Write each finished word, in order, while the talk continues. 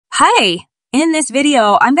Hi! In this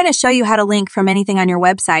video, I'm going to show you how to link from anything on your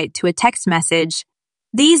website to a text message.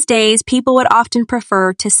 These days, people would often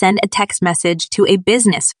prefer to send a text message to a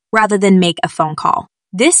business rather than make a phone call.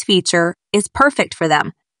 This feature is perfect for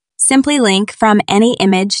them. Simply link from any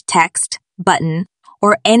image, text, button,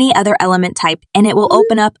 or any other element type, and it will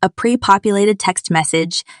open up a pre-populated text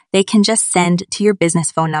message they can just send to your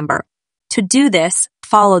business phone number. To do this,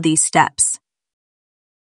 follow these steps.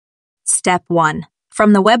 Step 1.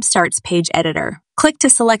 From the WebStarts page editor, click to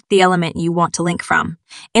select the element you want to link from.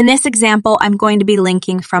 In this example, I'm going to be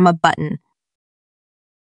linking from a button.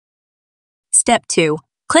 Step 2.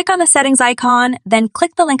 Click on the settings icon, then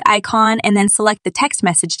click the link icon, and then select the text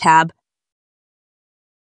message tab.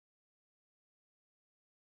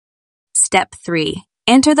 Step 3.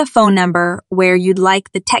 Enter the phone number where you'd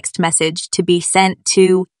like the text message to be sent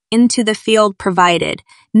to into the field provided.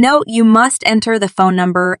 Note you must enter the phone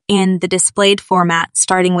number in the displayed format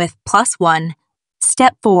starting with +1.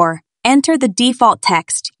 Step 4. Enter the default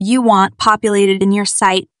text you want populated in your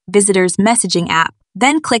site visitor's messaging app.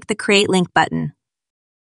 Then click the Create Link button.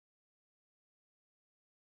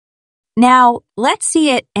 Now, let's see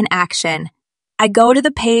it in action. I go to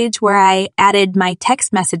the page where I added my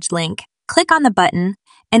text message link, click on the button,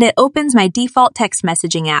 and it opens my default text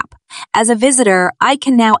messaging app. As a visitor, I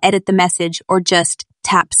can now edit the message or just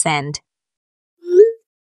tap send.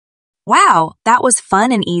 Wow, that was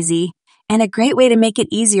fun and easy, and a great way to make it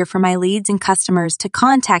easier for my leads and customers to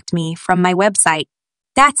contact me from my website.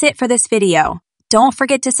 That's it for this video. Don't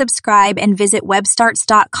forget to subscribe and visit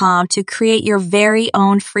webstarts.com to create your very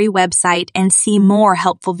own free website and see more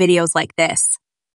helpful videos like this.